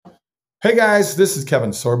Hey guys, this is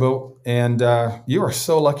Kevin Sorbo, and you are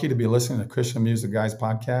so lucky to be listening to Christian Music Guys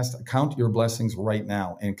podcast. Count your blessings right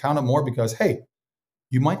now and count it more because, hey,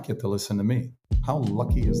 you might get to listen to me. How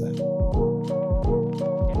lucky is that?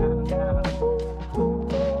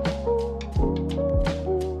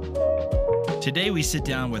 Today we sit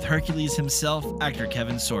down with Hercules himself, actor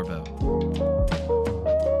Kevin Sorbo.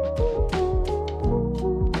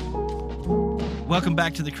 Welcome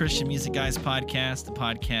back to the Christian Music Guys podcast, the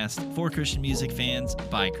podcast for Christian music fans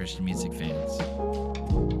by Christian music fans.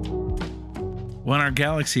 Well, in our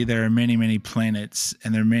galaxy, there are many, many planets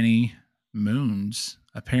and there are many moons.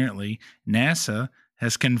 Apparently, NASA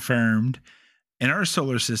has confirmed in our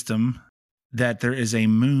solar system that there is a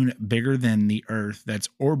moon bigger than the Earth that's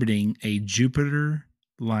orbiting a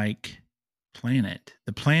Jupiter-like planet.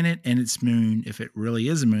 The planet and its moon, if it really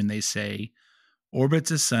is a moon, they say,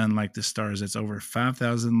 orbits a sun like the stars that's over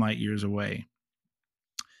 5,000 light years away.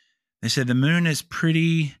 They said the moon is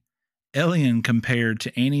pretty alien compared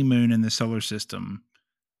to any moon in the solar system.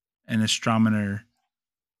 An astronomer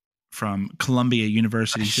from Columbia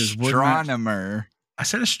University says, astronomer. I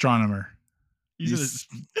said astronomer. You said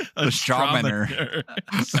astronomer.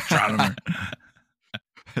 Astronomer.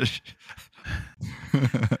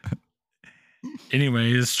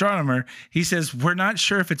 Anyway, astronomer, he says, we're not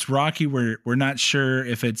sure if it's rocky. We're not sure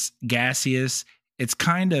if it's gaseous. It's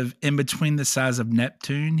kind of in between the size of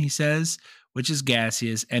Neptune, he says, which is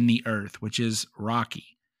gaseous, and the Earth, which is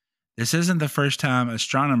rocky. This isn't the first time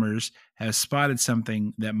astronomers have spotted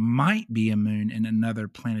something that might be a moon in another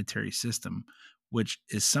planetary system, which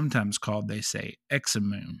is sometimes called, they say,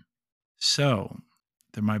 exomoon. So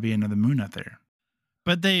there might be another moon out there.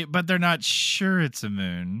 But they're not sure it's a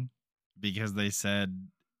moon because they said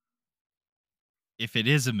if it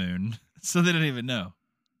is a moon, so they don't even know.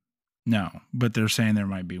 No, but they're saying there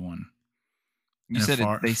might be one. You said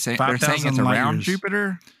they're saying it's around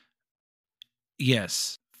Jupiter?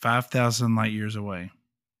 Yes, 5,000 light years away.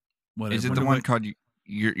 Is it the one called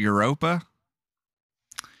Europa?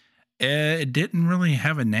 It didn't really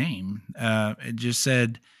have a name. It just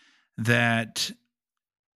said that,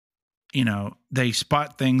 they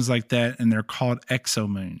spot things like that and they're called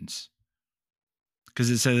exomoons. Because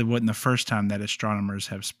it said it wasn't the first time that astronomers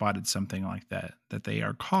have spotted something like that they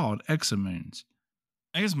are called exomoons.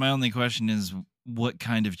 I guess my only question is, what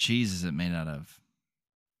kind of cheese is it made out of?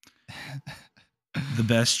 The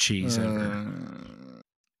best cheese ever.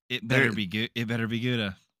 It better be good. It better be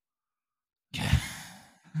Gouda.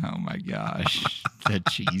 Oh my gosh. The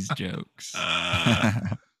cheese jokes.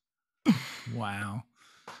 Wow.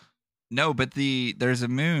 No, but there's a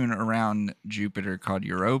moon around Jupiter called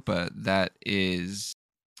Europa that is,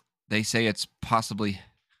 they say it's possibly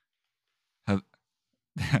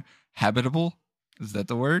habitable. Is that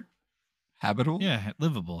the word? Habitable? Yeah,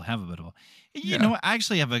 livable, habitable. You know what? I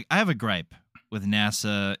actually have a gripe with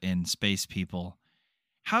NASA and space people.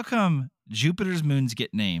 How come Jupiter's moons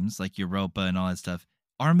get names like Europa and all that stuff?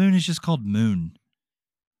 Our moon is just called Moon.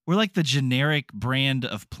 We're like the generic brand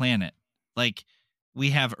of planet. Like,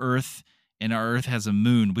 we have Earth, and our Earth has a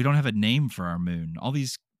moon. We don't have a name for our moon. All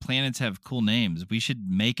these planets have cool names. We should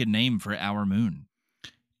make a name for our moon.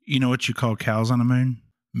 You know what you call cows on a moon?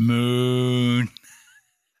 Moon.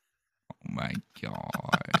 Oh my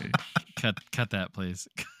gosh. Cut that, please.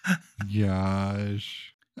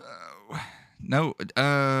 Gosh. No,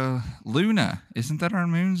 Luna. Isn't that our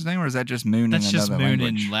moon's name, or is that just moon That's in another just moon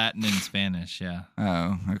language? in Latin and Spanish, yeah.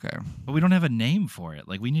 Oh, okay. But we don't have a name for it.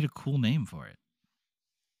 Like, we need a cool name for it.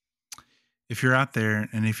 If you're out there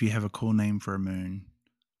and if you have a cool name for a moon,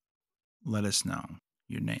 let us know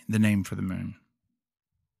the name for the moon.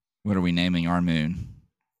 What are we naming our moon?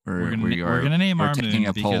 We're gonna name our moon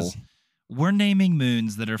a because poll. we're naming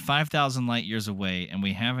moons that are 5,000 light years away, and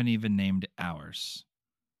we haven't even named ours.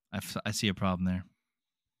 I see a problem there.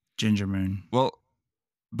 Ginger moon. Well,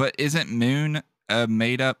 but isn't moon a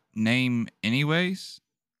made-up name anyways?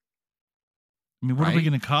 I mean, what are we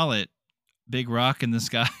going to call it? Big rock in the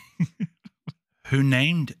sky? Who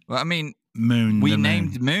named Well, I mean, moon? we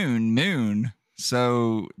named moon.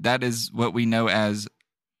 So that is what we know as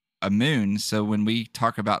a moon. So when we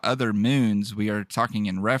talk about other moons, we are talking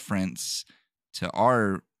in reference to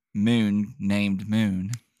our moon named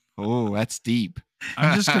Moon. Oh, that's deep.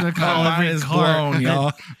 I'm just going to call every car. Blown,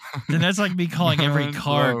 y'all. Then that's like me calling every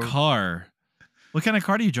car Blown. car. What kind of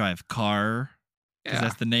car do you drive? Car. Because Yeah.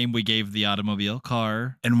 that's the name we gave the automobile.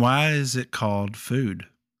 Car. And why is it called food?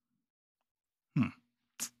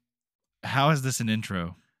 How is this an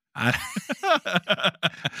intro?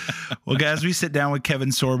 Well, guys, we sit down with Kevin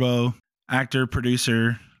Sorbo, actor,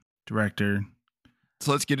 producer, director.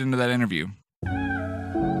 So let's get into that interview.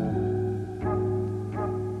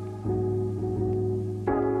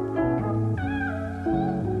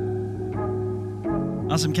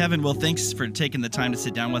 Awesome, Kevin. Well, thanks for taking the time to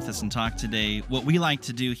sit down with us and talk today. What we like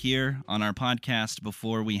to do here on our podcast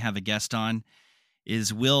before we have a guest on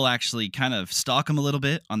is we'll actually kind of stalk them a little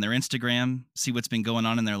bit on their Instagram, see what's been going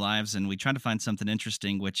on in their lives, and we try to find something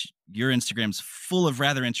interesting, which your Instagram's full of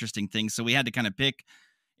rather interesting things, so we had to kind of pick.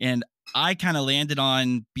 And I kind of landed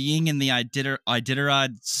on being in the Iditarod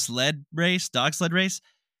dog sled race,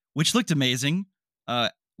 which looked amazing.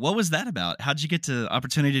 What was that about? How did you get the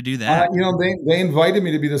opportunity to do that? They invited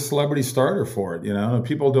me to be the celebrity starter for it.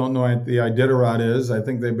 People don't know what the Iditarod is. I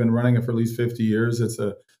think they've been running it for at least 50 years. It's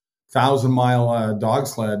a 1,000-mile dog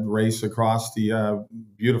sled race across the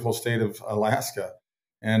beautiful state of Alaska.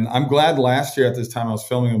 And I'm glad last year at this time I was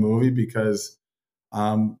filming a movie because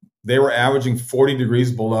they were averaging 40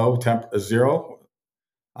 degrees below zero.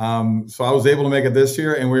 So I was able to make it this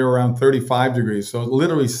year, and we were around 35 degrees. So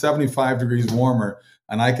literally 75 degrees warmer,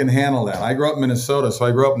 and I can handle that. I grew up in Minnesota, so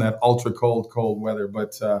I grew up in that ultra cold weather.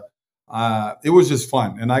 But it was just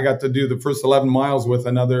fun, and I got to do the first 11 miles with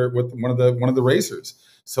one of the racers.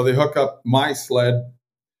 So they hook up my sled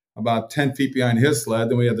about 10 feet behind his sled.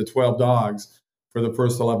 Then we had the 12 dogs for the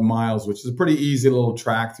first 11 miles, which is a pretty easy little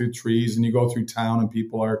track through trees. And you go through town and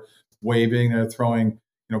people are waving, they're throwing,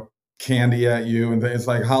 candy at you. And it's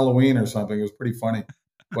like Halloween or something. It was pretty funny,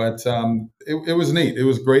 but it was neat. It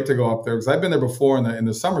was great to go up there because I've been there before in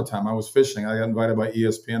the summertime. I was fishing. I got invited by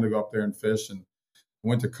ESPN to go up there and fish, and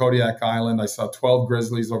went to Kodiak Island. I saw 12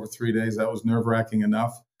 grizzlies over 3 days. That was nerve-wracking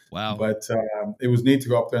enough. Wow. But it was neat to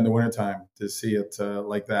go up there in the wintertime to see it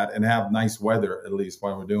like that and have nice weather, at least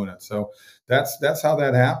while we're doing it. So that's how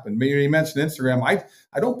that happened. You mentioned Instagram.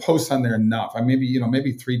 I don't post on there enough.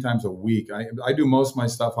 Maybe 3 times a week. I do most of my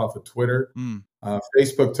stuff off of Twitter.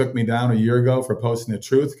 Facebook took me down a year ago for posting the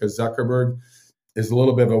truth because Zuckerberg is a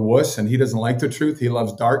little bit of a wuss and he doesn't like the truth. He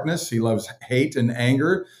loves darkness. He loves hate and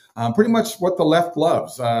anger. Pretty much what the left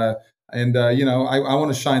loves. I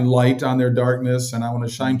want to shine light on their darkness, and I want to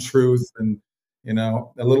shine truth and, a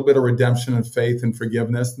little bit of redemption and faith and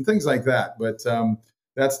forgiveness and things like that. But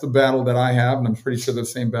that's the battle that I have, and I'm pretty sure the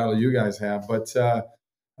same battle you guys have. But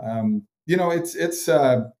it's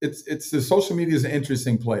the social media is an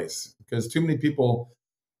interesting place because too many people.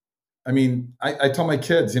 I tell my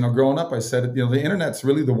kids, growing up, I said, the internet's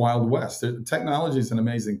really the Wild West. Technology is an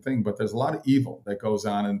amazing thing, but there's a lot of evil that goes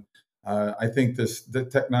on. And I think the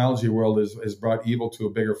technology world has brought evil to a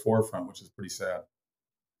bigger forefront, which is pretty sad.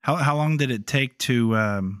 How long did it take to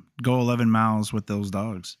go 11 miles with those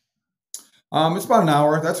dogs? It's about an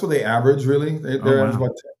hour. That's what they average, really. They're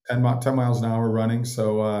average about 10 miles an hour running.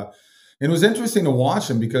 So it was interesting to watch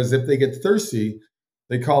them because if they get thirsty,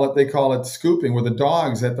 they call it scooping, where the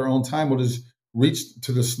dogs at their own time will just reach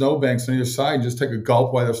to the snowbanks on either side and just take a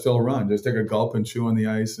gulp while they're still running. Just take a gulp and chew on the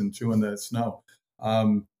ice and chew on the snow.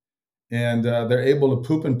 And they're able to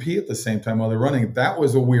poop and pee at the same time while they're running. That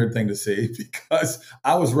was a weird thing to see because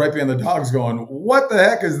I was right behind the dogs going, what the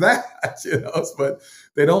heck is that? But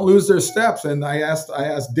they don't lose their steps. And I asked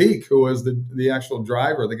Deke, who was the actual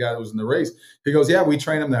driver, the guy that was in the race. He goes, yeah, we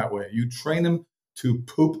train them that way. You train them to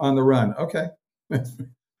poop on the run. Okay.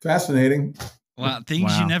 Fascinating. Wow.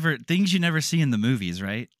 Things you never see in the movies,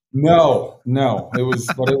 right? No. It was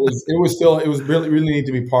really, really neat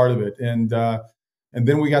to be part of it. And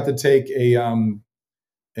then we got to take a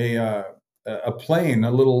plane,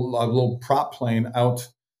 a little prop plane out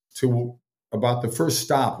to about the first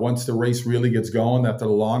stop. Once the race really gets going, after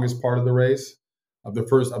the longest part of the race, of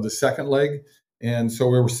the second leg. And so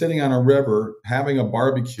we were sitting on a river having a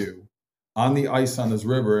barbecue on the ice on this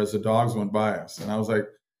river as the dogs went by us. And I was like,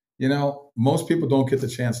 most people don't get the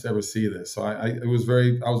chance to ever see this. So I was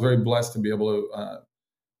very blessed to be able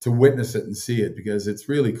to witness it and see it because it's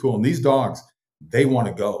really cool. And these dogs, they want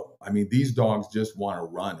to go. These dogs just want to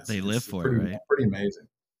run. They live for it, right? Pretty amazing.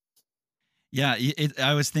 Yeah.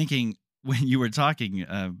 I was thinking when you were talking,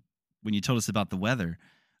 when you told us about the weather,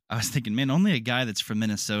 I was thinking, man, only a guy that's from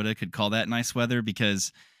Minnesota could call that nice weather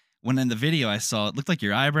because when in the video I saw, it looked like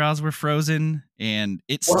your eyebrows were frozen and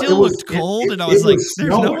it looked cold. And I was like, there's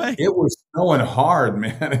no way. It was snowing hard,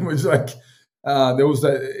 man. It was like,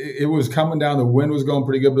 it was coming down. The wind was going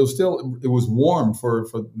pretty good, but it was warm for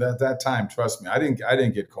that time. Trust me. I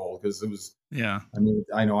didn't get cold because it was, yeah.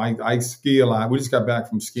 I know I ski a lot. We just got back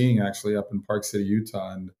from skiing actually up in Park City,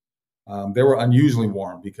 Utah. And they were unusually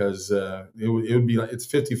warm because it's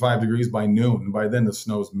 55 degrees by noon. And by then the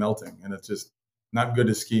snow's melting and it's just not good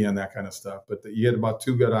to ski on that kind of stuff. But you get about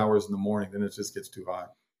 2 good hours in the morning, then it just gets too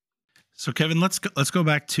hot. So Kevin, let's go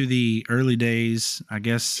back to the early days. I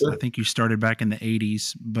guess sure. I think you started back in the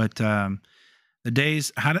 80s, but the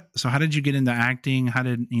days. How did you get into acting? How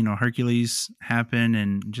did Hercules happen?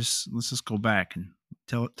 And let's just go back and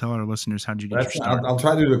Tell our listeners, how did you get your start? I'll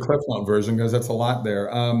try to do the Cliff Note version because that's a lot there.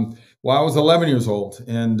 Well, I was 11 years old,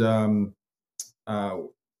 and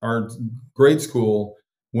our grade school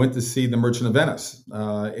went to see The Merchant of Venice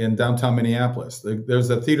in downtown Minneapolis. There's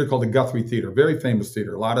a theater called the Guthrie Theater, very famous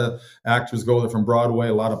theater. A lot of actors go there from Broadway.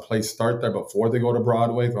 A lot of plays start there before they go to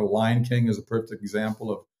Broadway. The Lion King is a perfect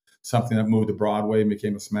example of something that moved to Broadway and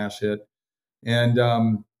became a smash hit.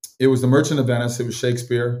 And it was The Merchant of Venice. It was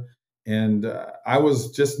Shakespeare. And I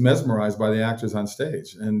was just mesmerized by the actors on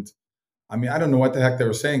stage. And I mean, I don't know what the heck they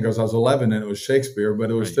were saying because I was 11 and it was Shakespeare, but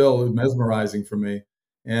it was still mesmerizing for me.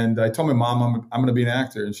 And I told my mom, I'm going to be an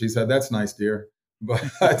actor. And she said, that's nice, dear. But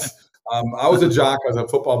I was a jock. I was a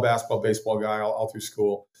football, basketball, baseball guy all through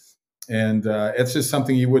school. And it's just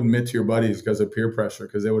something you wouldn't admit to your buddies because of peer pressure,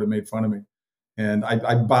 because they would have made fun of me. And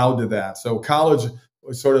I bowed to that. So college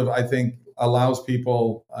sort of, I think, allows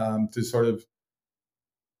people to sort of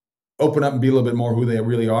open up and be a little bit more who they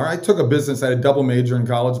really are. I took a business. I had a double major in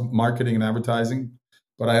college, marketing and advertising,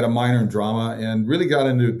 but I had a minor in drama and really got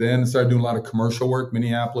into it then and started doing a lot of commercial work.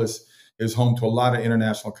 Minneapolis is home to a lot of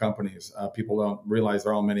international companies. People don't realize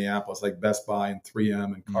they're all Minneapolis, like Best Buy and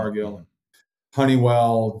 3M and Cargill, and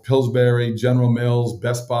Honeywell, Pillsbury, General Mills,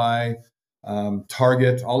 Best Buy,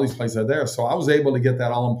 Target, all these places are there. So I was able to get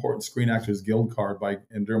that all-important Screen Actors Guild card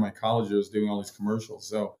and during my college years doing all these commercials.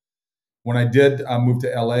 So when I did move to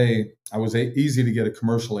LA, I was easy to get a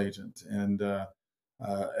commercial agent. And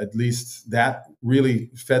at least that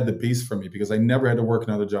really fed the beast for me because I never had to work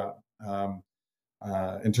another job.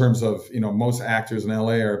 In terms of, most actors in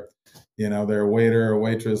LA are, they're a waiter or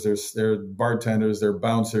waitress, they're bartenders, they're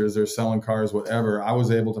bouncers, they're selling cars, whatever. I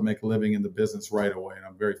was able to make a living in the business right away. And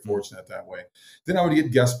I'm very fortunate that way. Then I would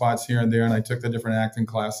get guest spots here and there. And I took the different acting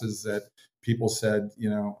classes that people said,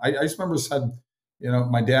 I just remember said,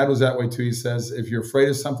 my dad was that way too. He says, if you're afraid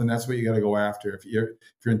of something, that's what you got to go after. If you're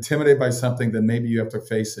intimidated by something, then maybe you have to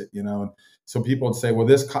face it, And so people would say, well,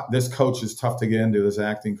 this coach is tough to get into, this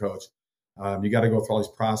acting coach. You got to go through all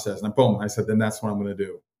these processes. And boom, I said, then that's what I'm going to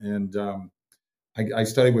do. And I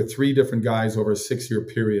studied with 3 different guys over a 6-year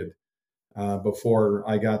period before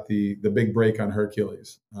I got the big break on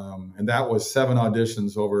Hercules. And that was 7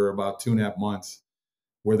 auditions over about 2.5 months,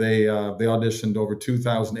 where they auditioned over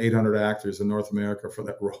 2,800 actors in North America for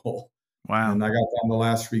that role. Wow. And I got down the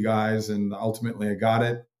last 3 guys, and ultimately I got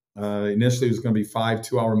it. Initially, it was going to be 5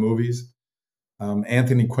 2-hour movies.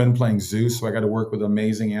 Anthony Quinn playing Zeus, so I got to work with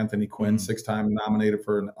amazing Anthony Quinn, 6-time nominated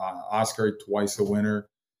for an Oscar, twice a winner.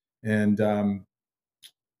 And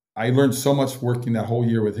I learned so much working that whole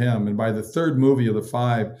year with him. And by the 3rd movie of the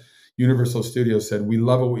 5, Universal Studios said, we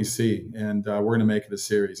love what we see, and we're going to make it a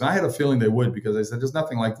series. And I had a feeling they would, because I said, there's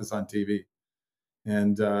nothing like this on TV.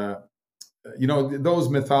 And, those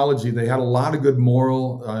mythology, they had a lot of good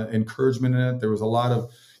moral encouragement in it. There was a lot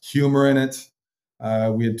of humor in it.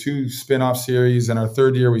 We had 2 spin-off series. In our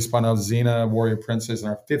 3rd year, we spun off Xena, Warrior Princess. In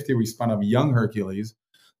our 5th year, we spun off Young Hercules.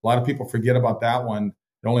 A lot of people forget about that one.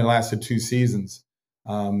 It only lasted 2 seasons.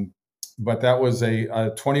 But that was a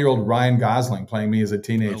 20-year-old Ryan Gosling playing me as a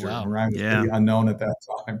teenager. Oh, wow. And Ryan was pretty unknown at that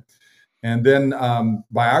time. And then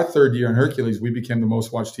by our 3rd year in Hercules, we became the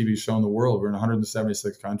most watched TV show in the world. We're in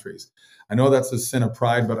 176 countries. I know that's a sin of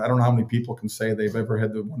pride, but I don't know how many people can say they've ever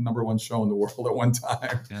had the number 1 show in the world at one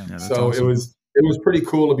time. Yeah, so awesome. it was pretty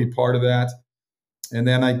cool to be part of that. And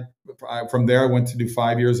then I from there, I went to do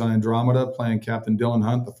 5 years on Andromeda, playing Captain Dylan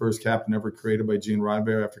Hunt, the first captain ever created by Gene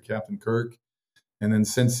Roddenberry after Captain Kirk. And then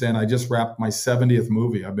since then, I just wrapped my 70th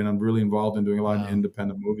movie. I've been really involved in doing a lot of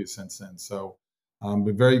independent movies since then. So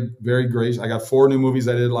but very, very great. I got 4 new movies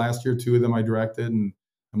I did last year. 2 of them I directed, and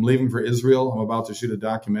I'm leaving for Israel. I'm about to shoot a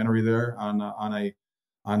documentary there on a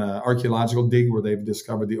archaeological dig where they've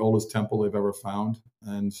discovered the oldest temple they've ever found.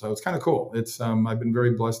 And so it's kind of cool. It's I've been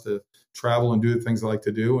very blessed to travel and do the things I like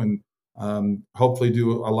to do, and hopefully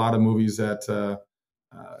do a lot of movies that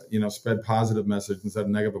spread positive messages instead of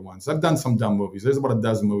negative ones. I've done some dumb movies. There's about a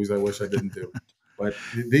dozen movies I wish I didn't do, but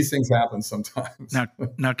these things happen sometimes.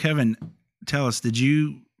 Now, Kevin, tell us, did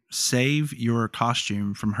you save your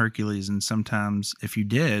costume from Hercules? And sometimes, if you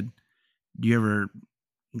did, do you ever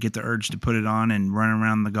get the urge to put it on and run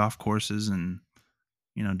around the golf courses and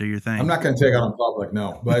do your thing? I'm not going to take it on public,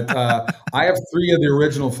 no. But I have 3 of the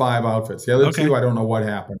original 5 outfits. The other 2, I don't know what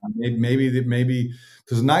happened. Maybe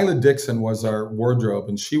because Nyla Dixon was our wardrobe,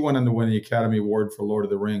 and she went on to win the Academy Award for Lord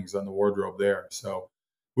of the Rings on the wardrobe there. So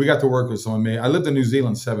we got to work with someone. I lived in New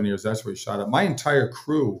Zealand 7 years. That's where we shot it. My entire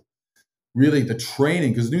crew, really the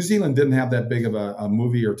training, because New Zealand didn't have that big of a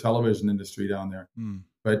movie or television industry down there.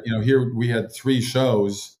 But here we had 3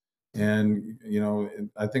 shows And,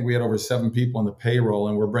 I think we had over 7 people on the payroll,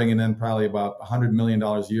 and we're bringing in probably about $100 million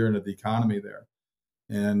a year into the economy there.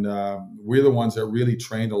 And we're the ones that really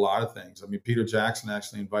trained a lot of things. I mean, Peter Jackson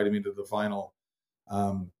actually invited me to the final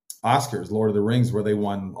Oscars, Lord of the Rings, where they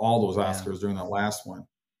won all those Oscars during that last one.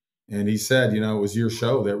 And he said, it was your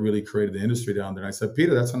show that really created the industry down there. And I said,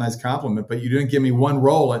 Peter, that's a nice compliment, but you didn't give me one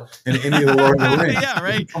role in any of the Lord of the Rings. Yeah,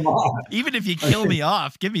 right. Come on. Even if you kill me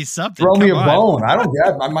off, give me something. Throw me a bone. I don't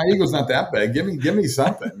get my ego's not that big. Give me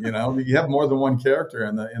something. You have more than one character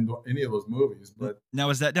in any of those movies. But now,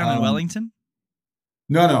 is that down in Wellington?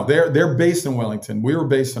 No, they're based in Wellington. We were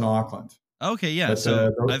based in Auckland. Okay, yeah. But,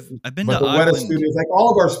 so I've been to the Auckland. Weta Studios, like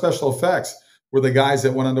all of our special effects were the guys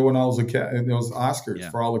that went on to win all those Oscars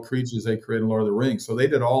for all the creatures they created in Lord of the Rings. So they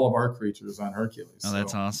did all of our creatures on Hercules. Oh,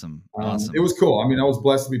 that's awesome. It was cool. I mean, I was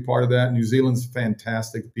blessed to be part of that. New Zealand's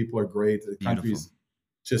fantastic. The people are great. The country's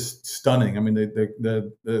just stunning. I mean,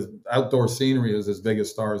 the outdoor scenery is as big a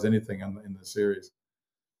star as anything in the series.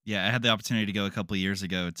 Yeah, I had the opportunity to go a couple of years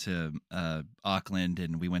ago to Auckland,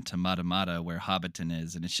 and we went to Matamata, where Hobbiton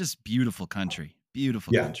is, and it's just beautiful country.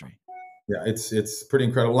 Beautiful country. Yeah, it's pretty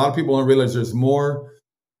incredible. A lot of people don't realize there's more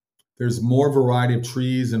variety of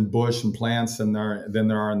trees and bush and plants than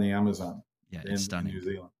there are in the Amazon. Yeah, it's stunning. In New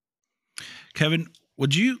Zealand. Kevin,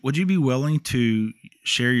 would you be willing to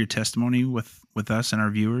share your testimony with us and our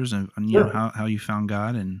viewers and Sure. how you found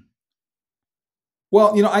God? And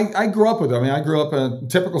well, I grew up with it. I mean, I grew up a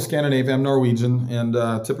typical Scandinavian. I'm Norwegian,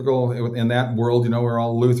 and typical in that world. We're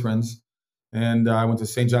all Lutherans, and I went to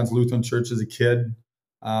St. John's Lutheran Church as a kid.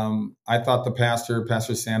 I thought the Pastor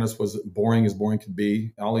Sandus, was boring as boring could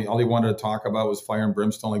be. All he wanted to talk about was fire and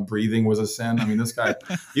brimstone, like breathing was a sin. I mean, this guy,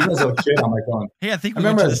 even as a kid, I'm like going, hey, I think we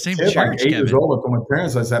went to the same church, like 8 years old, with my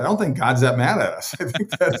parents, I said, I don't think God's that mad at us. I think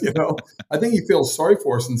that, I think he feels sorry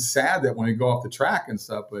for us and sad that when we go off the track and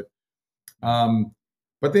stuff.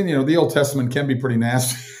 But then, the Old Testament can be pretty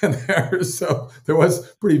nasty in there. So there was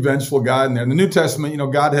pretty vengeful God in there. In the New Testament,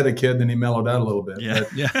 God had a kid, then he mellowed out a little bit.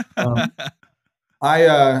 Yeah. But,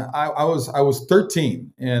 I was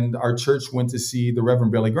 13, and our church went to see the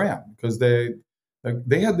Reverend Billy Graham because they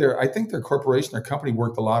had their corporation, their company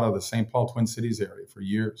worked a lot out of the St. Paul Twin Cities area for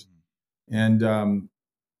years. And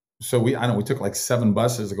so we took like 7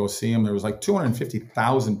 buses to go see him. There was like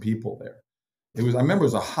 250,000 people there. I remember it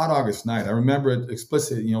was a hot August night. I remember it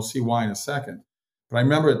explicitly, and you'll see why in a second. But I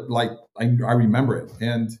remember it like I remember it.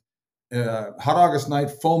 And hot August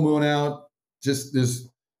night, full moon out, just this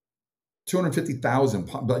 250,000.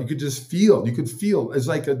 But you could feel it's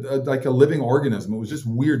like a living organism. It was just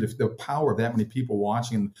weird, the power of that many people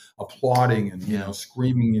watching and applauding and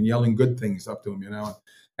screaming and yelling good things up to him.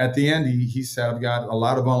 At the end, he said, "I've got a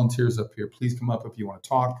lot of volunteers up here. Please come up if you want to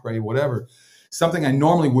talk, pray, whatever." Something I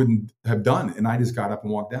normally wouldn't have done. And I just got up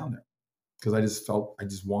and walked down there because I just felt I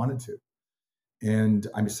just wanted to. And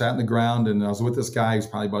I sat on the ground, and I was with this guy who's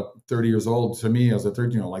probably about 30 years old. To me, as a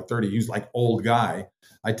 13, like 30, he was like old guy.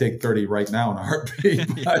 I take 30 right now in a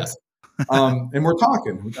heartbeat. But, and we're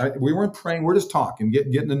talking. We weren't praying. We're just talking,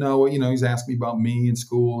 getting to know. He's asking me about me and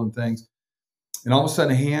school and things. And all of a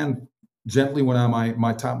sudden, a hand gently went on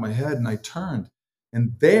my top of my head, and I turned,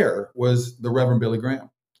 and there was the Reverend Billy Graham.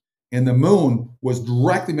 And the moon was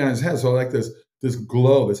directly behind his head. So like this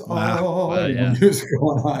glow, this music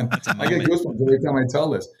going on. I get goosebumps every time I tell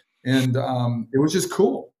this. And it was just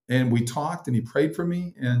cool. And we talked, and he prayed for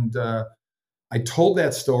me. And I told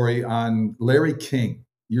that story on Larry King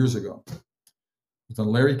years ago. It was on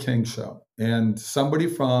Larry King show. And somebody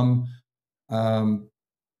from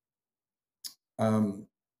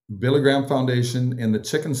Billy Graham Foundation and the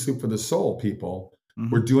Chicken Soup for the Soul people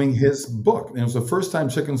were doing his book. And it was the first time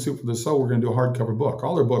Chicken Soup for the Soul were going to do a hardcover book.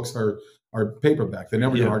 All their books are paperback. They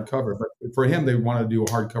never do hardcover. But for him, they wanted to do a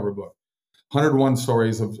hardcover book. 101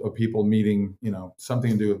 stories of people meeting,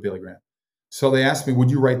 something to do with Billy Graham. So they asked me, would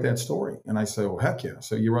you write that story? And I said, well, heck yeah.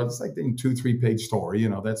 So you wrote, it's like a 2-3 page story.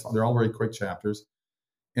 They're all very quick chapters.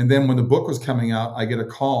 And then when the book was coming out, I get a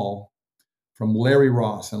call from Larry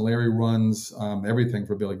Ross. And Larry runs everything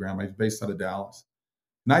for Billy Graham. He's based out of Dallas.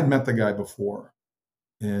 And I'd met the guy before.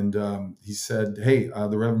 And he said, hey,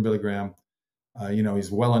 the Reverend Billy Graham,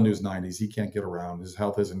 he's well into his 90s. He can't get around. His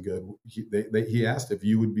health isn't good. He asked if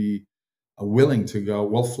you would be willing to go,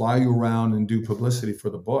 we'll fly you around and do publicity for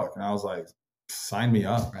the book. And I was like, sign me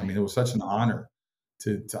up. Right. I mean, it was such an honor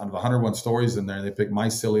to out of 101 stories in there, they picked my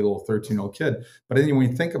silly little 13-year-old kid. But then when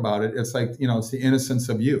you think about it, it's like, it's the innocence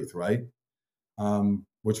of youth, right?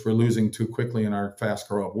 Which we're losing too quickly in our fast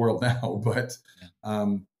grow up world now. But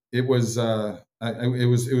it was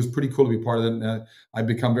pretty cool to be part of it. I've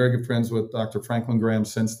become very good friends with Dr. Franklin Graham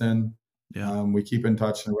since then. Yeah. We keep in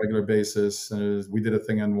touch on a regular basis. We did a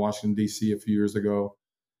thing in Washington, D.C. a few years ago.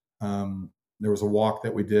 There was a walk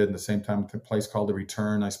that we did at the same time, a place called The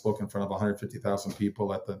Return. I spoke in front of 150,000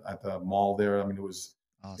 people at the mall there. I mean, it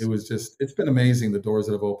Awesome. was just, it's been amazing, the doors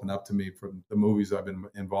that have opened up to me from the movies I've been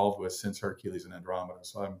involved with since Hercules and Andromeda.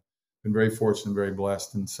 So I've been very fortunate, very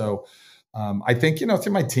blessed. And so I think,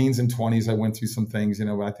 through my teens and 20s, I went through some things,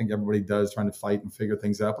 I think everybody does, trying to fight and figure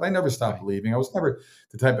things out. But I never stopped Right. believing. I was never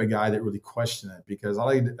the type of guy that really questioned it, because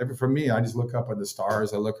for me, I just look up at the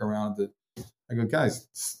stars. I look around I go, guys,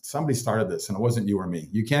 somebody started this, and it wasn't you or me.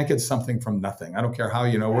 You can't get something from nothing. I don't care how,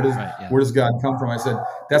 Right. Yeah. where does God come from? I said,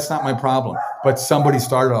 that's not my problem. But somebody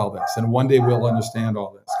started all this, and one day we'll understand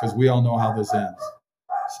all this, because we all know how this ends.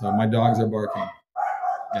 So my dogs are barking.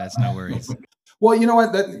 Guys, no worries. Well, you know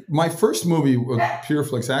what? My first movie with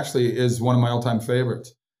PureFlix actually is one of my all-time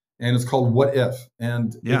favorites, and it's called What If?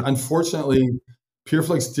 And unfortunately,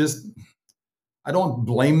 PureFlix just, I don't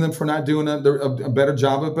blame them for not doing a better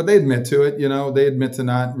job of it, but they admit to it. They admit to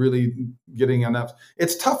not really getting enough.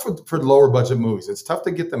 It's tough for lower budget movies. It's tough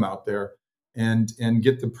to get them out there and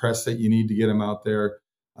get the press that you need to get them out there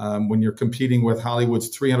when you're competing with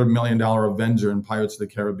Hollywood's $300 million Avenger and Pirates of the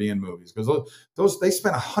Caribbean movies, because those they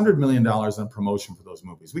spent $100 million on promotion for those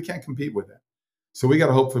movies. We can't compete with that. So we got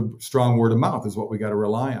to hope for strong word of mouth is what we got to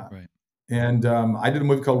rely on. Right. And I did a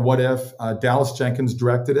movie called What If? Dallas Jenkins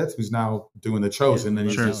directed it, who's now doing The Chosen. Yeah, and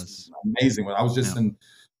he's sure. just amazing. I was just in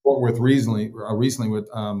Fort Worth recently with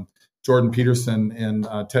Jordan Peterson, and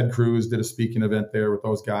Ted Cruz did a speaking event there with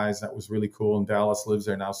those guys. That was really cool. And Dallas lives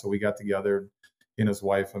there now. So we got together, he and his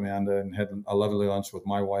wife, Amanda, and had a lovely lunch with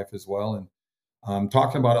my wife as well. And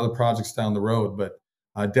talking about other projects down the road. But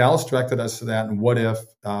Dallas directed us to that. And What If?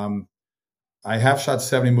 I have shot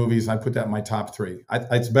 70 movies. I put that in my top 3.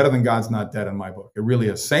 It's better than God's Not Dead in my book. It really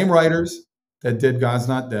is. Same writers that did God's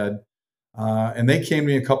Not Dead. And they came to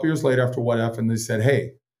me a couple years later after What If, and they said,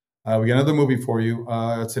 hey, we got another movie for you.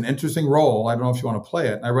 It's an interesting role. I don't know if you want to play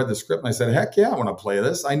it. And I read the script and I said, heck yeah, I want to play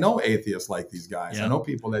this. I know atheists like these guys. Yeah. I know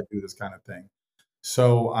people that do this kind of thing.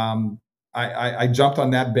 So I jumped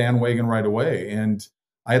on that bandwagon right away. And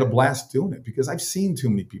I had a blast doing it, because I've seen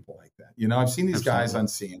too many people like that. I've seen these guys on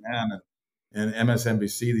CNN and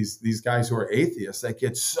MSNBC, these guys who are atheists that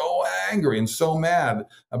get so angry and so mad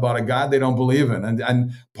about a God they don't believe in.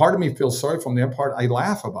 And part of me feels sorry for them. The other part, I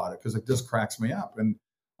laugh about it because it just cracks me up. And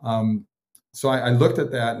so I looked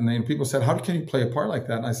at that, and then people said, how can you play a part like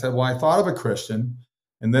that? And I said, well, I thought of a Christian,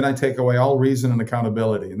 and then I take away all reason and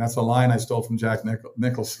accountability. And that's a line I stole from Jack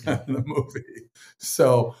Nicholson in the movie.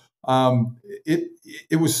 So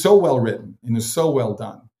it was so well written and is so well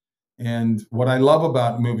done. And what I love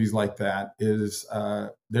about movies like that is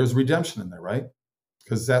there's redemption in there, right?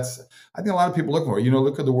 Because I think a lot of people look for it.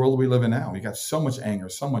 Look at the world we live in now. We got so much anger,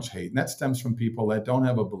 so much hate. And that stems from people that don't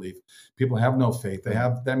have a belief. People have no faith.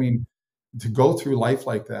 To go through life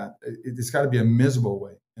like that, it's got to be a miserable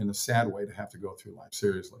way and a sad way to have to go through life,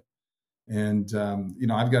 seriously. And,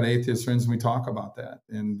 I've got atheist friends, and we talk about that.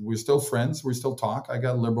 And we're still friends. We still talk. I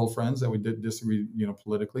got liberal friends that we did disagree,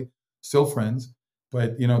 politically, still friends.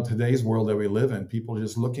 But, today's world that we live in, people are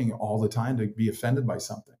just looking all the time to be offended by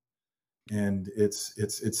something. And it's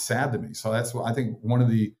sad to me. So that's what I think one of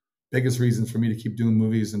the biggest reasons for me to keep doing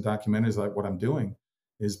movies and documentaries like what I'm doing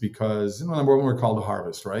is because, number one, we're called to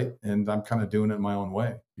harvest, right? And I'm kind of doing it in my own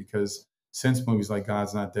way, because since movies like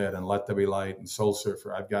God's Not Dead and Let There Be Light and Soul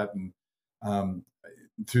Surfer, I've gotten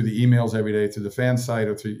through the emails every day, through the fan site,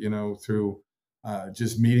 or through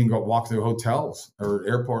just walk through hotels or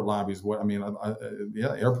airport lobbies.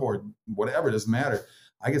 Airport, whatever, it doesn't matter.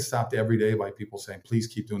 I get stopped every day by people saying, please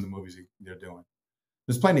keep doing the movies you're doing.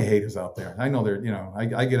 There's plenty of haters out there. I know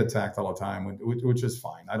I get attacked all the time, which is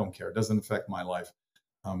fine. I don't care. It doesn't affect my life.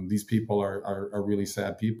 These people are really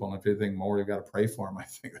sad people. And if anything more, you've got to pray for them, I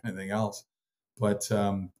think, than anything else. But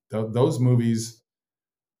those movies,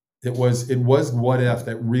 it was What If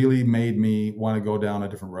that really made me want to go down a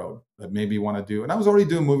different road, that made me want to do. And I was already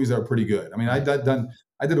doing movies that are pretty good. I mean, I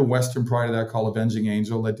did a Western prior to that called Avenging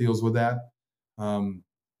Angel that deals with that.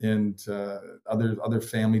 And other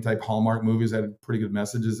family type Hallmark movies that had pretty good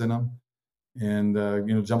messages in them. And,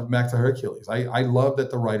 jumping back to Hercules, I love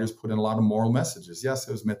that the writers put in a lot of moral messages. Yes,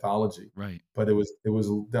 it was mythology, right? But it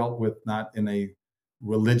was dealt with not in a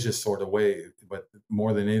religious sort of way, but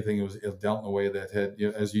more than anything, it was dealt in a way that had,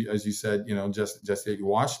 as you said, just that you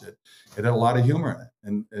watched it, it had a lot of humor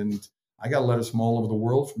in it. And I got letters from all over the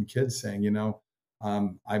world from kids saying,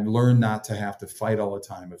 I've learned not to have to fight all the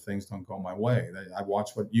time if things don't go my way. I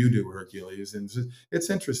watch what you do, Hercules, and it's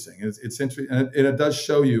interesting. It's interesting, and it does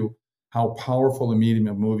show you how powerful the medium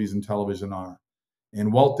of movies and television are.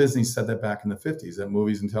 And Walt Disney said that back in the 50s, that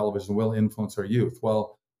movies and television will influence our youth.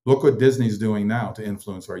 Well, look what Disney's doing now to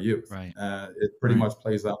influence our youth. Right. It pretty much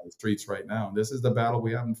plays out in the streets right now. This is the battle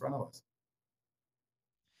we have in front of us.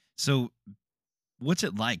 So what's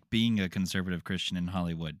it like being a conservative Christian in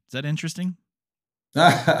Hollywood? Is that interesting?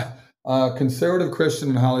 Conservative Christian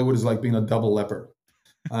in Hollywood is like being a double leper.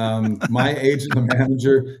 My agent and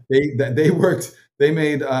manager, they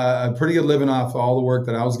made a pretty good living off all the work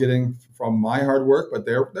that I was getting from my hard work, but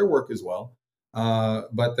their work as well.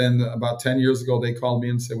 But then about 10 years ago, they called me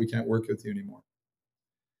and said, we can't work with you anymore.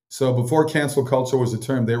 So before cancel culture was a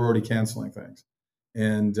term, they were already canceling things.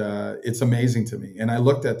 And it's amazing to me. And I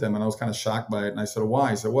looked at them and I was kind of shocked by it. And I said,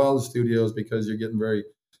 why? I said, well, the studios, because you're getting very,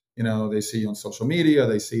 they see you on social media.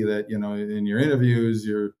 They see that, in your interviews,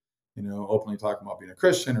 you're, openly talking about being a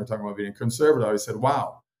Christian or talking about being a conservative. I said,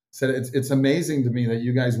 wow. I said, it's amazing to me that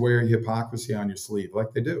you guys wear hypocrisy on your sleeve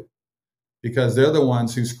like they do. Because they're the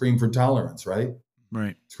ones who scream for tolerance, right?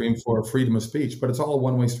 Right. Scream for freedom of speech, but it's all a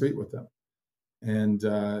one-way street with them. And,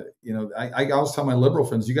 I always tell my liberal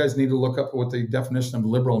friends, you guys need to look up what the definition of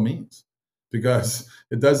liberal means, because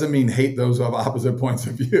it doesn't mean hate those who have opposite points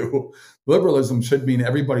of view. Liberalism should mean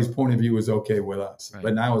everybody's point of view is okay with us. Right.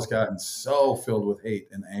 But now it's gotten so filled with hate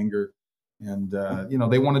and anger. And,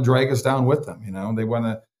 they want to drag us down with them. They want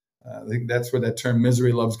to, I think that's where that term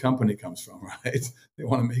misery loves company comes from, right? They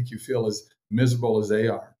want to make you feel as miserable as they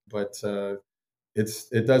are. But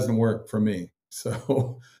it doesn't work for me.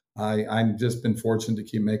 So I've just been fortunate to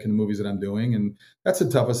keep making the movies that I'm doing. And that's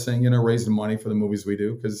the toughest thing, raising money for the movies we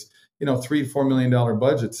do. Because, $3 to $4 million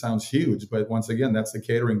budget sounds huge. But once again, that's the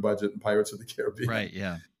catering budget in Pirates of the Caribbean. Right,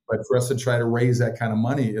 yeah. But for us to try to raise that kind of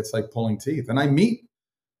money, it's like pulling teeth. And I meet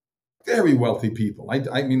very wealthy people.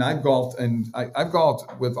 I mean, I've golfed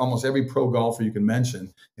with almost every pro golfer you can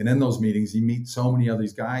mention. And in those meetings, you meet so many of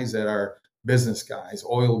these guys that are business guys,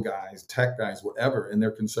 oil guys, tech guys, whatever, and they're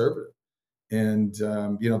conservative. And,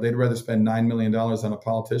 they'd rather spend $9 million on a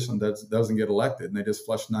politician that doesn't get elected, and they just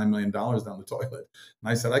flush $9 million down the toilet.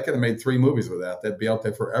 And I said, I could have made 3 movies with that. They'd be out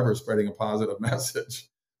there forever spreading a positive message.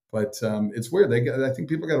 But it's weird. I think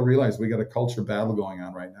people got to realize we got a culture battle going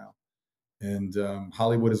on right now. And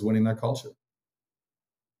Hollywood is winning that culture.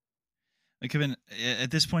 Kevin,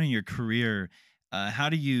 at this point in your career, how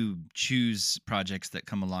do you choose projects that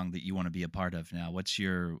come along that you want to be a part of now? What's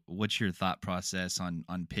your thought process on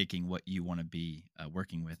picking what you want to be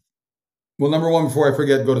working with? Well, number one, before I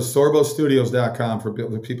forget, go to sorbostudios.com for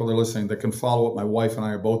the people that are listening that can follow what my wife and I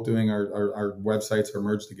are both doing. Our websites are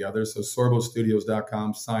merged together. So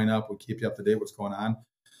sorbostudios.com, sign up. We'll keep you up to date what's going on.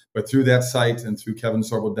 But through that site and through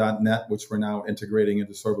kevinsorbo.net, which we're now integrating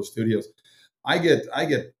into Sorbo Studios, I get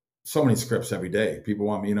so many scripts every day. People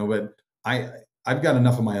want me, but I've got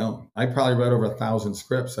enough of my own. I probably read over 1,000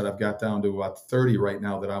 scripts that I've got down to about 30 right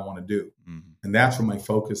now that I want to do. Mm-hmm. And that's where my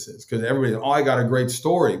focus is. Because everybody, I got a great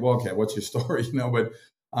story. Well, okay, what's your story? But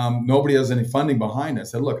nobody has any funding behind it. I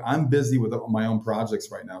said, look, I'm busy with my own projects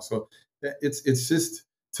right now. So it's just,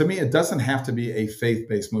 to me, it doesn't have to be a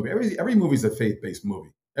faith-based movie. Every movie is a faith-based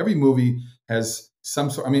movie. Every movie has some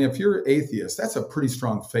sort. I mean, if you're atheist, that's a pretty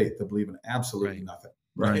strong faith to believe in absolutely nothing,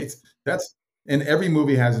 right? And every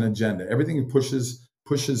movie has an agenda. Everything pushes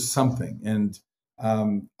something. And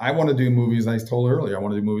I want to do movies. I told earlier, I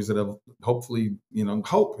want to do movies that have hopefully,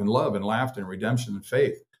 hope and love and laughter and redemption and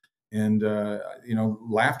faith. And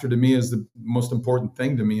laughter to me is the most important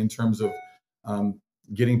thing to me in terms of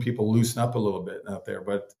getting people loosened up a little bit out there.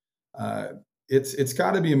 But it's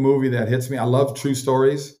got to be a movie that hits me. I love true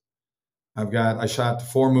stories. I shot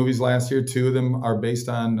 4 movies last year. 2 of them are based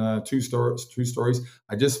on true stories.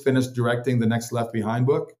 I just finished directing the next Left Behind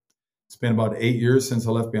book. It's been about 8 years since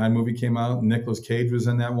the Left Behind movie came out. Nicolas Cage was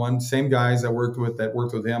in that one. Same guys that worked with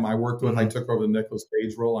him. I worked with. Mm-hmm. I took over the Nicolas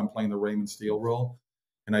Cage role. I'm playing the Raymond Steele role,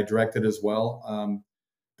 and I directed as well.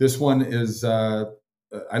 This one is. I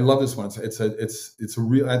love this one. It's a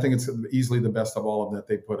real. I think it's easily the best of all of them that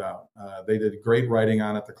they put out. They did great writing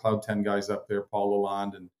on it. The Cloud 10 guys up there, Paul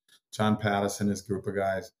Lalonde and John Pattison, his group of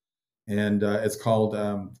guys, and it's called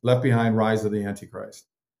Left Behind: Rise of the Antichrist.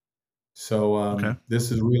 So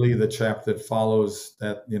This is really the chapter that follows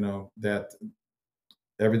that. That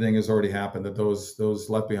everything has already happened. That those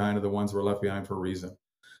left behind are the ones who were left behind for a reason. And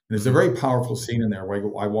there's a very powerful scene in there where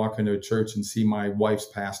I walk into a church and see my wife's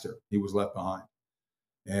pastor. He was left behind.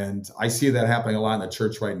 And I see that happening a lot in the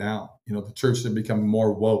church right now. The church has become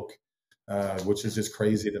more woke, which is just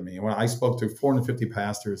crazy to me. When I spoke to 450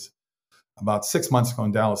 pastors about 6 months ago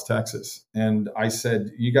in Dallas, Texas, and I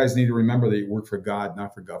said, you guys need to remember that you work for God,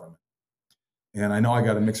 not for government. And I know I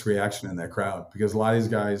got a mixed reaction in that crowd because a lot of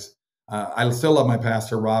these guys, I still love my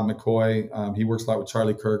pastor, Rob McCoy. He works a lot with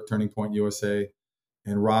Charlie Kirk, Turning Point USA.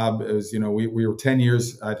 And Rob is, we were 10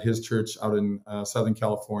 years at his church out in Southern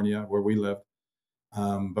California where we live.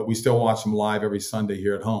 But we still watch him live every Sunday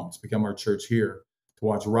here at home. It's become our church here to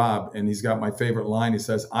watch Rob. And he's got my favorite line. He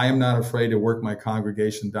says, "I am not afraid to work my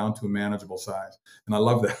congregation down to a manageable size." And I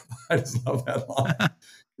love that. I just love that line.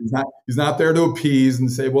 He's not there to appease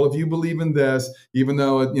and say, well, if you believe in this, even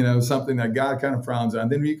though, something that God kind of frowns on,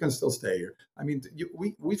 then you can still stay here. I mean,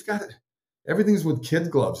 we've got it. Everything's with kid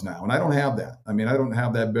gloves now. And I don't have that. I mean, I don't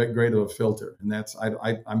have that great of a filter. And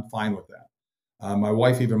I'm fine with that. My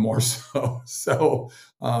wife even more so. So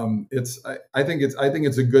I think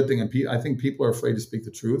it's a good thing. And I think people are afraid to speak the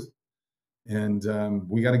truth. And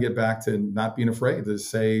we got to get back to not being afraid to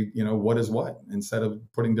say, what is what, instead of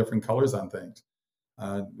putting different colors on things.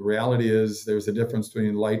 The reality is there's a difference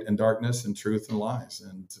between light and darkness and truth and lies.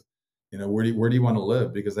 And, where do you want to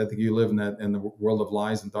live? Because I think you live in the world of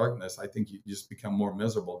lies and darkness. I think you just become more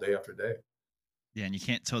miserable day after day. Yeah. And you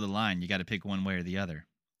can't toe the line. You got to pick one way or the other.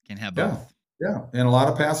 Can't have both. Yeah. And a lot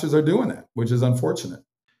of pastors are doing that, which is unfortunate.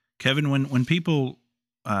 Kevin, when people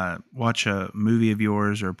watch a movie of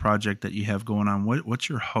yours or a project that you have going on, what's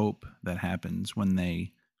your hope that happens when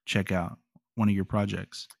they check out one of your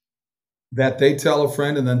projects? That they tell a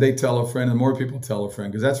friend, and then they tell a friend, and more people tell a friend.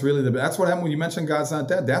 Because that's really that's what happened when you mentioned God's Not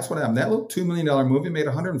Dead. That's what happened. That little $2 million movie made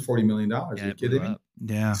 $140 million. Are you kidding me?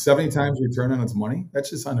 Yeah. 70 times return on its money.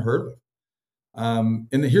 That's just unheard of.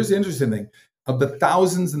 And here's the interesting thing. Of the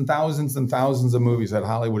thousands and thousands and thousands of movies that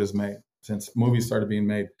Hollywood has made since movies started being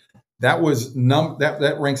made, that was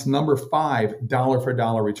that ranks number 5 dollar for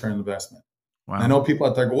dollar return on investment. Wow. I know people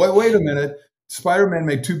out there go, wait a minute. Spider-Man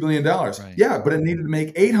made $2 billion. Right. Yeah, but it needed to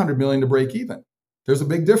make $800 million to break even. There's a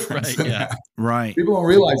big difference. Right, yeah. Right. People don't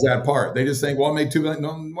realize that part. They just think, well, it made $2 billion.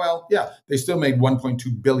 No, well, yeah, they still made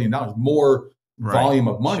 $1.2 billion, more volume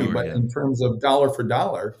of money. Sure, but in terms of dollar for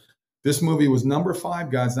dollar, this movie was number 5,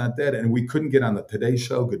 God's Not Dead. And we couldn't get on the Today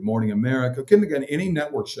Show, Good Morning America, couldn't get on any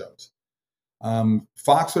network shows.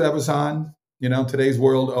 Fox would have us on, Today's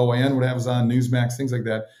World, OAN would have us on, Newsmax, things like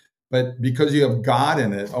that. But because you have God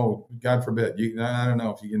in it, oh, God forbid, I don't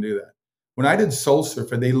know if you can do that. When I did Soul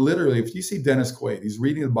Surfer, they literally, if you see Dennis Quaid, he's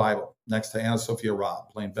reading the Bible next to Anna Sophia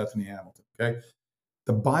Robb playing Bethany Hamilton, okay?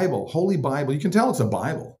 The Bible, Holy Bible, you can tell it's a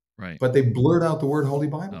Bible, right? But they blurred out the word Holy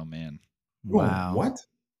Bible. Oh, man. Wow. What?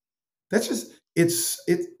 That's just,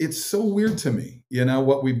 it's so weird to me,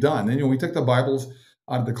 what we've done. And, we took the Bibles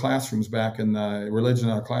out of the classrooms back in, religion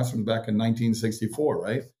out of classrooms back in 1964,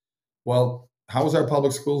 right? Well, how is our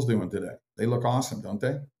public schools doing today? They look awesome, don't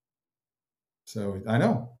they? So I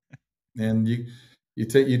know. And you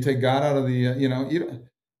take God out of the,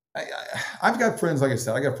 I've got friends, like I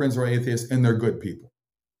said, I got friends who are atheists, and they're good people.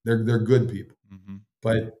 They're good people. Mm-hmm.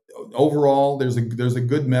 But overall, there's a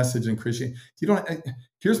good message in Christianity.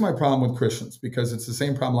 Here's my problem with Christians, because it's the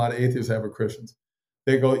same problem a lot of atheists have with Christians.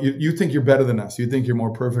 They go, you think you're better than us. You think you're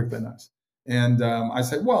more perfect than us. And I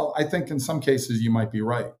said, well, I think in some cases you might be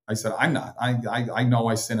right. I said, I'm not. I know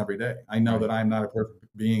I sin every day. I know that I'm not a perfect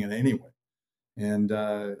being in any way. And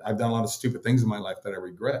I've done a lot of stupid things in my life that I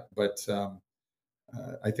regret. But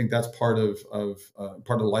I think that's part of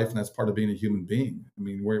life, and that's part of being a human being. I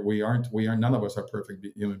mean, we aren't none of us are perfect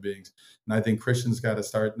human beings. And I think Christians got to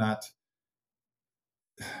start not.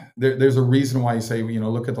 There's a reason why you say,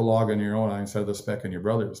 look at the log on your own eye instead of the speck on your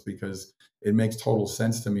brother's, because it makes total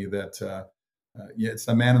sense to me that it's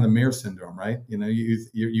the man in the mirror syndrome, right?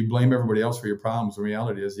 You blame everybody else for your problems. The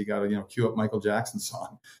reality is you got to, cue up Michael Jackson's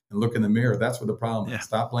song and look in the mirror. That's what the problem is.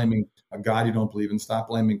 Stop blaming a God you don't believe in. Stop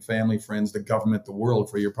blaming family, friends, the government, the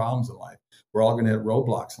world for your problems in life. We're all going to hit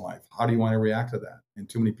roadblocks in life. How do you want to react to that? And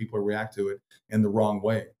too many people react to it in the wrong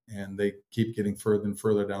way. And they keep getting further and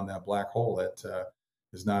further down that black hole that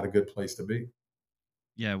is not a good place to be.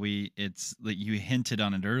 Yeah, it's like you hinted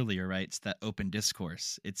on it earlier, right? It's that open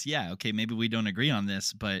discourse. It's, okay, maybe we don't agree on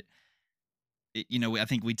this, but I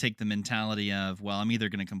think we take the mentality of, well, I'm either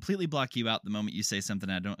going to completely block you out the moment you say something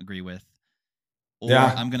I don't agree with, or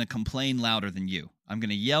I'm going to complain louder than you. I'm going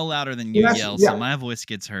to yell louder than you yell, so my voice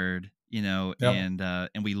gets heard,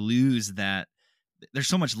 and we lose that. There's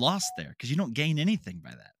so much loss there because you don't gain anything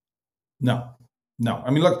by that. No.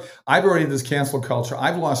 I mean, look, I've already this cancel culture.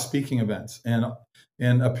 I've lost speaking events and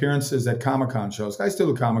appearances at Comic-Con shows. I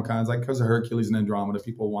still do Comic-Cons, like because of Hercules and Andromeda.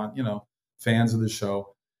 People want, fans of the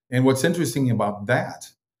show. And what's interesting about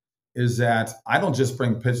that is that I don't just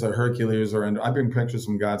bring pictures of Hercules I bring pictures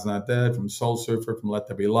from God's Not Dead, from Soul Surfer, from Let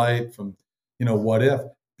There Be Light, from, What If,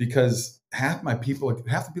 because half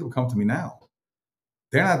the people come to me now.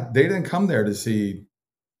 They didn't come there to see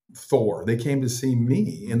Thor. They came to see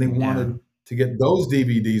me, and they wanted to get those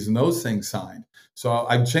DVDs and those things signed. So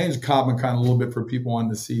I've changed Comic Con a little bit for people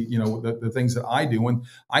wanting to see, the things that I do, and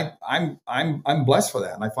I'm blessed for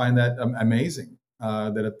that, and I find that amazing.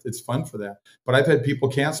 That it's fun for that. But I've had people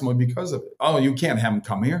cancel me because of it. Oh, you can't have him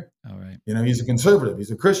come here. All right. He's a conservative.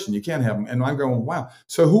 He's a Christian. You can't have him. And I'm going, wow.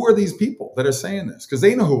 So who are these people that are saying this? Because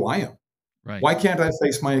they know who I am. Right. Why can't I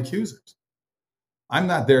face my accusers? I'm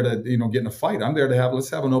not there to, get in a fight. I'm there to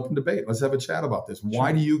let's have an open debate. Let's have a chat about this.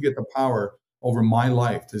 Why do you get the power over my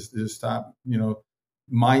life to stop,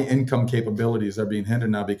 my income capabilities are being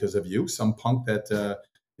hindered now because of you, some punk that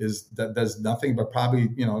does nothing but probably,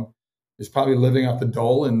 is probably living off the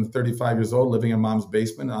dole and 35 years old, living in mom's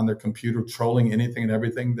basement on their computer, trolling anything and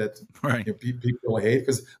everything that people hate.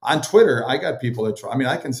 Because on Twitter, I got people that troll. I mean,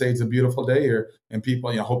 I can say it's a beautiful day here, and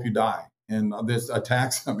people, hope you die. And there's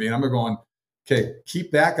attacks. I mean, I'm going, okay,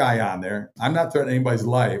 keep that guy on there. I'm not threatening anybody's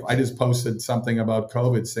life. I just posted something about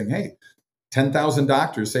COVID saying, hey, 10,000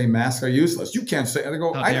 doctors say masks are useless. You can't say it. I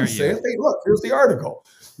go, I didn't say it. Hey, look, here's the article.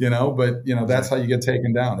 But that's how you get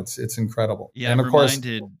taken down. It's incredible. Yeah, and of course,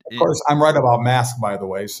 I'm right about masks, by the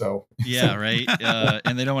way. So yeah, right.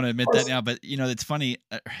 And they don't want to admit that now, but it's funny.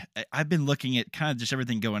 I've been looking at kind of just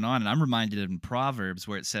everything going on, and I'm reminded of in Proverbs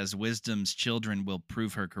where it says, "Wisdom's children will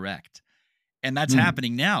prove her correct," and that's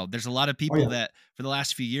happening now. There's a lot of people that for the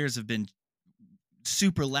last few years have been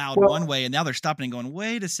super loud one way, and now they're stopping and going,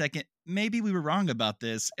 wait a second, maybe we were wrong about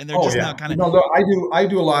this, and they're just now kind of I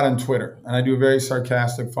do a lot on Twitter, and I do a very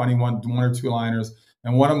sarcastic, funny one or two liners,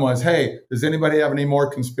 and one of them was, hey, does anybody have any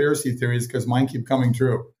more conspiracy theories, because mine keep coming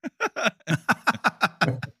true.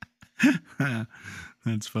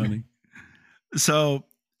 That's funny. So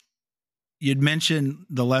you'd mentioned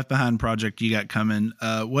the Left Behind project you got coming.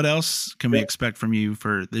 What else can we expect from you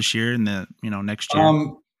for this year and the next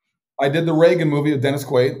year? I did the Reagan movie with Dennis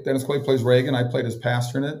Quaid. Dennis Quaid plays Reagan. I played his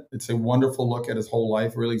pastor in it. It's a wonderful look at his whole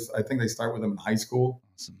life. Really, I think they start with him in high school,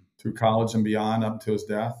 through college and beyond, up to his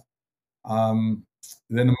death. Then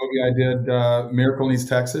the movie I did, Miracle in East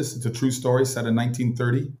Texas. It's a true story set in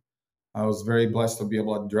 1930. I was very blessed to be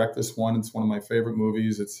able to direct this one. It's one of my favorite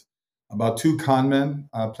movies. It's about two con men,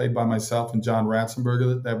 played by myself and John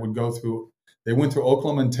Ratzenberger, that would go through. They went through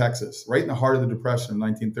Oklahoma and Texas, right in the heart of the Depression in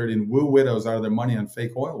 1930, and woo widows out of their money on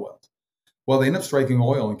fake oil wells. Well, they end up striking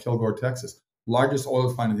oil in Kilgore, Texas, largest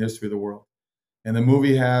oil find in the history of the world. And the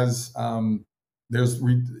movie has,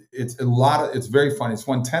 it's very funny. It's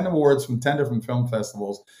won 10 awards from 10 different film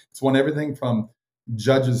festivals. It's won everything from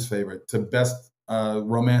judges' favorite to best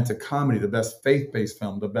romantic comedy, the best faith-based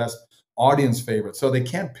film, the best audience favorite. So they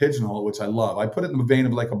can't pigeonhole it, which I love. I put it in the vein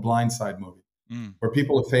of like a Blind Side movie, where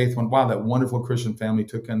people of faith went, wow, that wonderful Christian family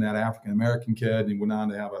took in that African-American kid, and he went on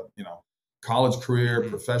to have a, college career,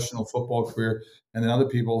 professional football career. And then other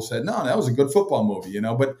people said, no, that was a good football movie,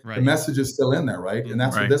 but the message is still in there, right? And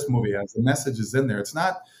that's what this movie has. The message is in there. It's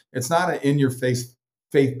not an in-your-face,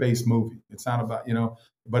 faith-based movie. It's not about,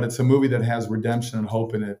 but it's a movie that has redemption and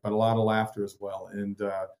hope in it, but a lot of laughter as well. And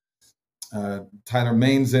Tyler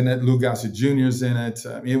Maine's in it. Lou Gossett Jr. is in it.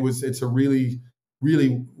 I mean, it's a really,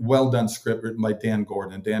 really well-done script written by Dan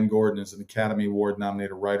Gordon. And Dan Gordon is an Academy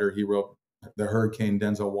Award-nominated writer. He wrote The Hurricane,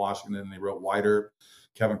 Denzel Washington, and he wrote Wider,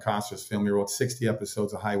 Kevin Costner's film. He wrote 60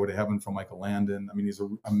 episodes of Highway to Heaven for Michael Landon. I mean, he's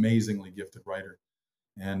an amazingly gifted writer.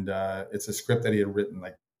 And it's a script that he had written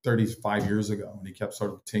like 35 years ago, and he kept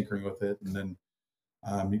sort of tinkering with it. And then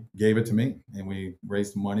he gave it to me, and we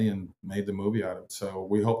raised the money and made the movie out of it. So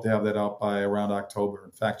we hope to have that out by around October.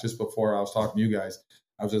 In fact, just before I was talking to you guys,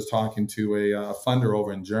 I was just talking to a funder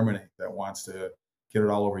over in Germany that wants to get it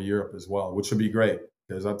all over Europe as well, which would be great.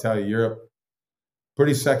 Because I'll tell you, Europe,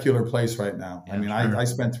 pretty secular place right now. Yeah, I mean, sure. I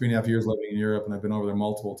spent 3.5 years living in Europe, and I've been over there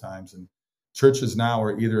multiple times. And churches now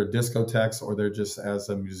are either a discotheques or they're just as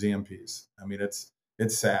a museum piece. I mean, it's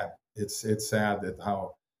sad. It's sad that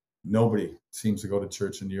how nobody seems to go to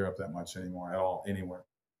church in Europe that much anymore, at all, anywhere.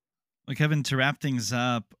 Well, Kevin, to wrap things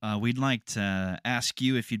up, we'd like to ask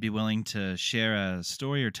you if you'd be willing to share a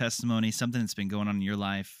story or testimony, something that's been going on in your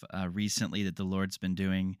life recently that the Lord's been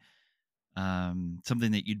doing.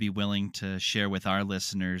 Something that you'd be willing to share with our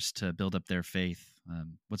listeners to build up their faith.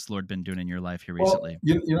 What's the Lord been doing in your life here recently?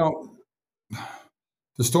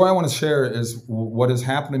 The story I want to share is what is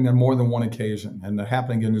happening on more than one occasion, and the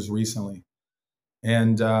happening again is recently.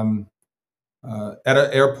 And at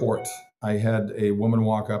an airport, I had a woman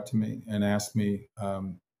walk up to me and ask me,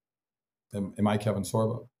 am I Kevin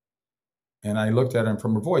Sorbo? And I looked at her, and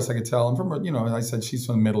from her voice, I could tell. And from her, I said, she's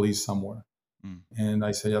from the Middle East somewhere. And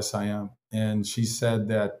I said, yes, I am. And she said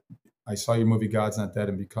that I saw your movie, God's Not Dead.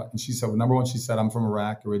 And she said, well, number one, she said, I'm from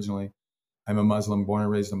Iraq originally. I'm a Muslim, born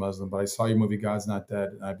and raised a Muslim, but I saw your movie, God's Not Dead,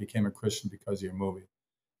 and I became a Christian because of your movie.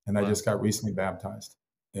 And I just got recently baptized.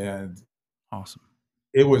 And awesome.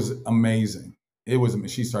 It was amazing.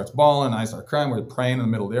 She starts bawling, I start crying, we're praying in the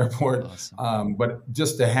middle of the airport. Awesome. But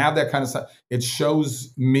just to have that kind of stuff, it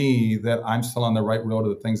shows me that I'm still on the right road of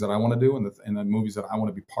the things that I want to do and the movies that I want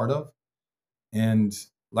to be part of. And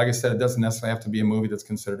like I said, it doesn't necessarily have to be a movie that's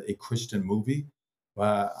considered a Christian movie.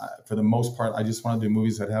 For the most part, I just want to do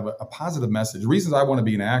movies that have a positive message. The reasons I want to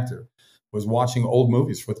be an actor was watching old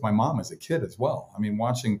movies with my mom as a kid as well. I mean,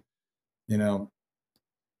 watching,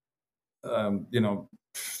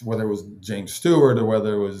 whether it was James Stewart or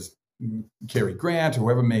whether it was Cary Grant or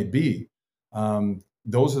whoever it may be.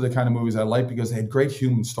 Those are the kind of movies I like because they had great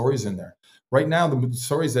human stories in there. Right now, the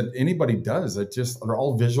stories that anybody does are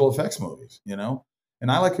all visual effects movies,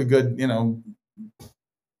 And I like a good,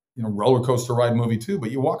 roller coaster ride movie too.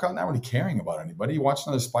 But you walk out not really caring about anybody. You watch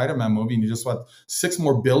another Spider-Man movie and you just watch 6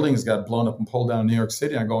 more buildings got blown up and pulled down in New York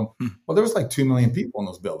City. And I'm going, well, there was like 2 million people in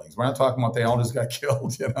those buildings. We're not talking about they all just got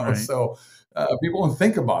killed, Right. So people don't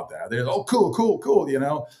think about that. They're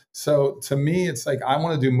cool. So to me, it's like I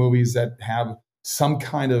want to do movies that have some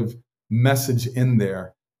kind of message in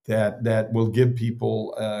there that will give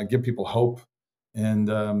people hope. And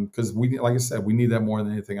because like I said, we need that more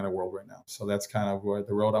than anything in our world right now. So that's kind of where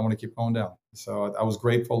the road I want to keep going down. So I was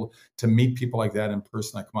grateful to meet people like that in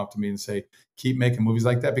person that come up to me and say, keep making movies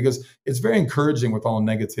like that, because it's very encouraging with all the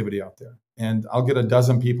negativity out there. And I'll get a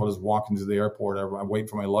dozen people just walking to the airport. I wait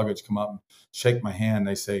for my luggage to come up and shake my hand.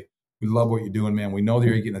 They say, we love what you're doing, man. We know that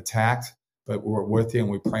you're getting attacked, but we're with you and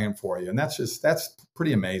we're praying for you. And that's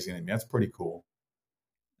pretty amazing to me. That's pretty cool.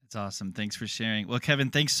 That's awesome. Thanks for sharing. Well, Kevin,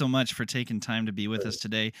 thanks so much for taking time to be with us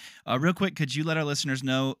today. Real quick, could you let our listeners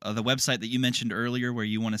know the website that you mentioned earlier where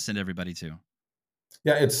you want to send everybody to?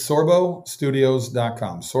 Yeah, it's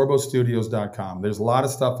sorbostudios.com, sorbostudios.com. There's a lot of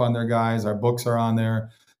stuff on there, guys. Our books are on there,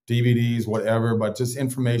 DVDs, whatever, but just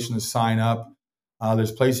information to sign up.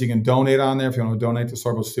 There's a place you can donate on there if you want to donate to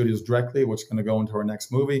Sorbo Studios directly, which is going to go into our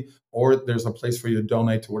next movie, or there's a place for you to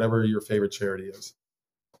donate to whatever your favorite charity is.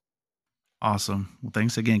 Awesome. Well,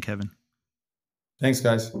 thanks again, Kevin. Thanks,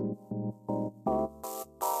 guys.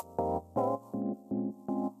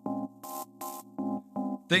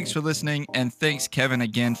 Thanks for listening, and thanks, Kevin,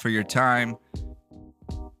 again for your time.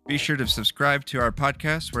 Be sure to subscribe to our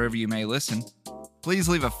podcast wherever you may listen. Please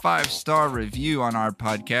leave a 5-star review on our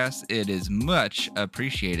podcast. It is much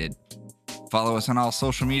appreciated. Follow us on all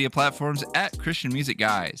social media platforms at Christian Music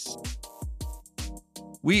Guys.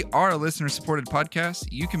 We are a listener-supported podcast.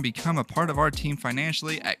 You can become a part of our team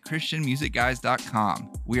financially at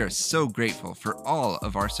christianmusicguys.com. We are so grateful for all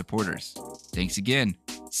of our supporters. Thanks again.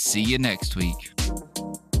 See you next week.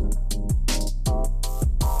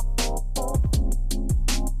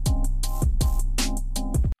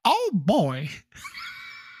 Oh boy.